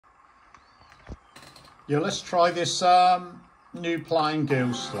Yeah, let's try this new playing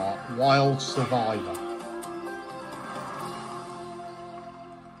guild slot, Wild Survivor.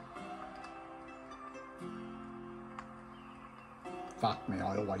 Fuck me,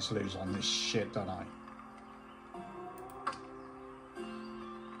 I always lose on this shit, don't I?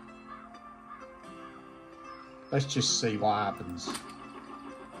 Let's just see what happens.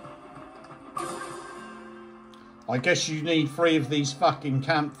 I guess you need 3 of these fucking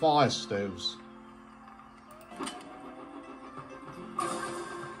campfire stools.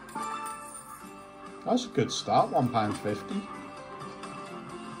 That's a good start, £1.50.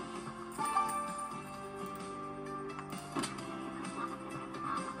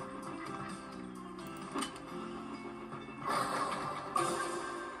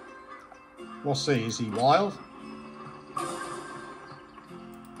 We'll see, is he wild?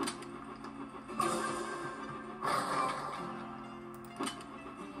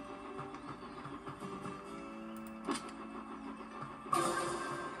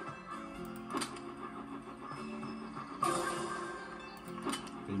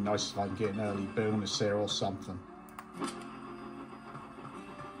 Be nice if I can get an early bonus here or something.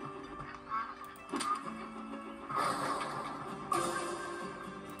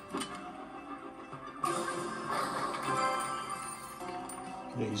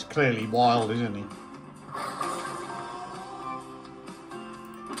 Yeah, he's clearly wild, isn't he?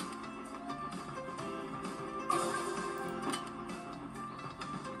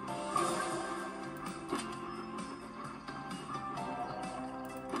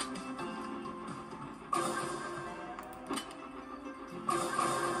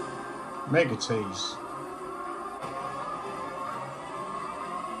 Mega tease.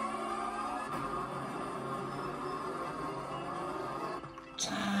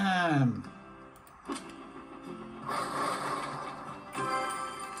 Damn.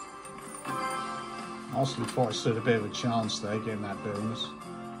 I honestly thought I stood a bit of a chance there getting that bonus.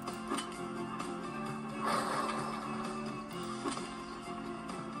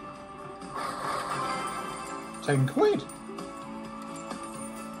 £10.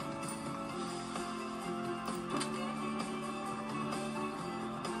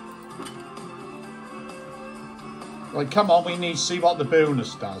 Right, come on, we need to see what the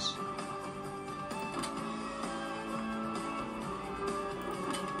bonus does.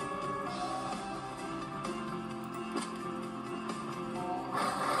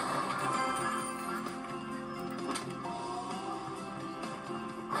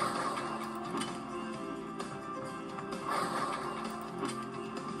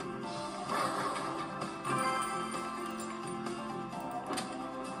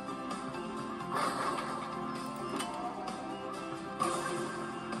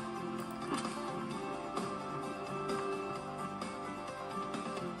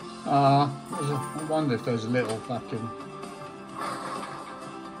 I wonder if there's a little fucking...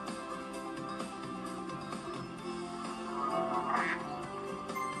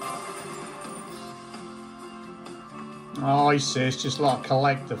 Oh, I see, it's just like a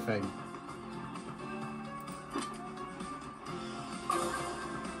collector thing.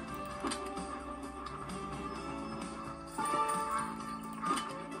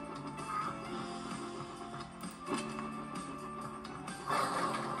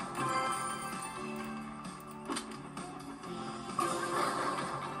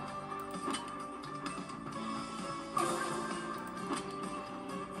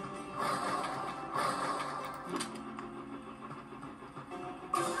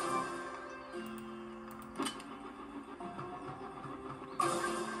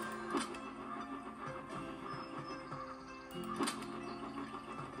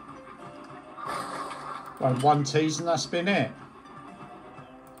 Well, 1 tease and that's been it.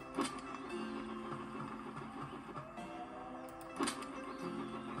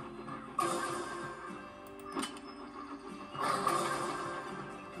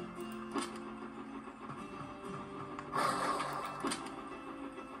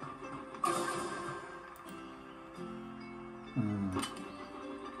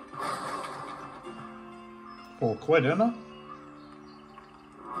 £4, isn't it?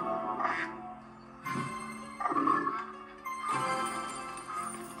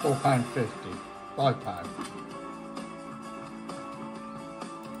 £4.50, £5.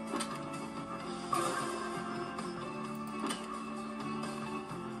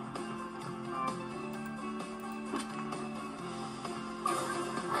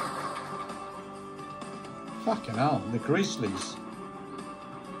 Fucking hell, the Grizzlies.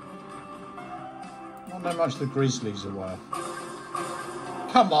 I wonder how much the Grizzlies are worth.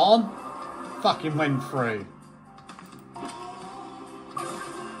 Come on! Fucking went through.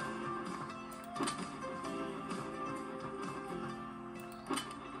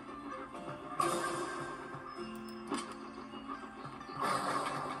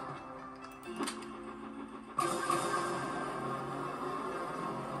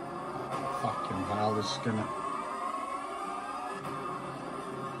 Fucking hell, this is gonna...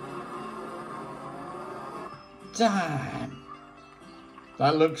 Damn.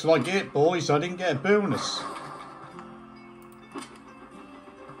 That looks like it, boys. I didn't get a bonus.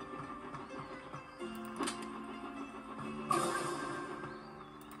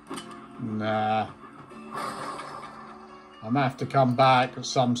 Nah. I'm gonna have to come back at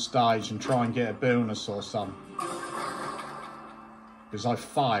some stage and try and get a bonus or something. Because I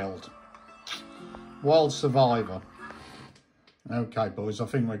failed. Wild Survivor. Okay, boys, I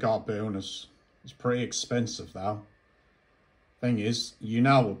think we got a bonus. It's pretty expensive, though. Thing is, you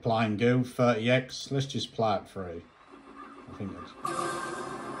know we're playing Go 30x. Let's just play it free. I think that's...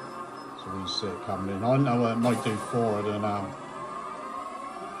 So we see it coming in. I don't know what it might do for it, I don't know.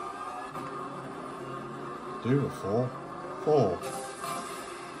 Do a 4? 4.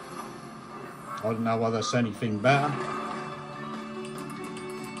 I don't know whether there's anything better.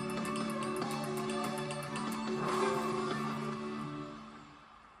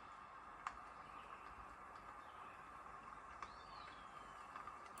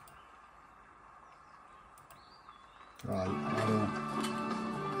 Right,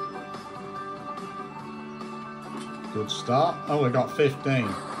 good start. Oh, we got 15.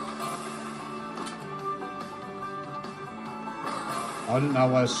 I don't know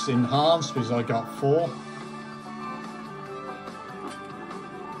where it's enhanced because I got 4.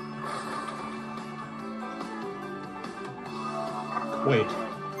 Wait.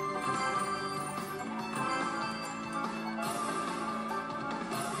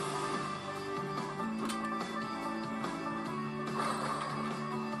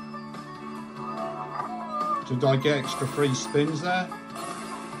 Did I get extra free spins there?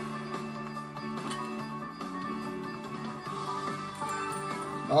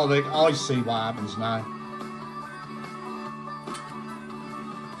 Oh, I see what happens now.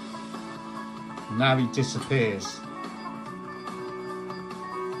 Now he disappears.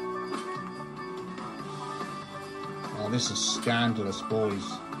 Oh, this is scandalous, boys.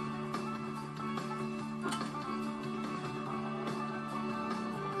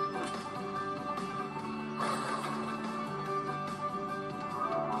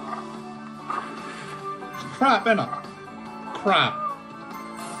 Crap, innit? Crap.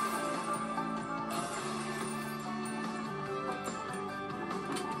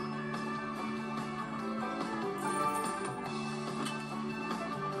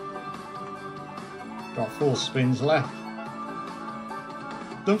 Got 4 spins left.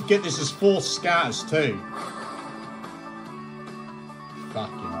 Don't forget this is 4 scatters too.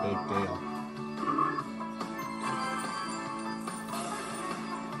 Fucking big deal.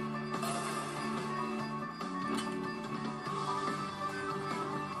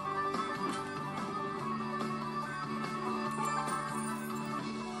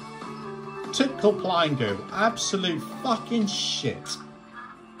 Typical Playing Go. Absolute fucking shit.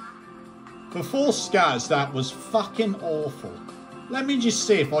 For 4 scatters, that was fucking awful. Let me just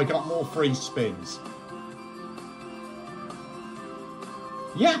see if I got more free spins.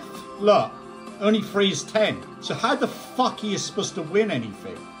 Yeah, look. Only free is 10. So how the fuck are you supposed to win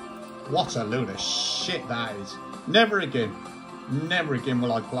anything? What a load of shit that is. Never again. Never again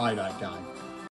will I play that game.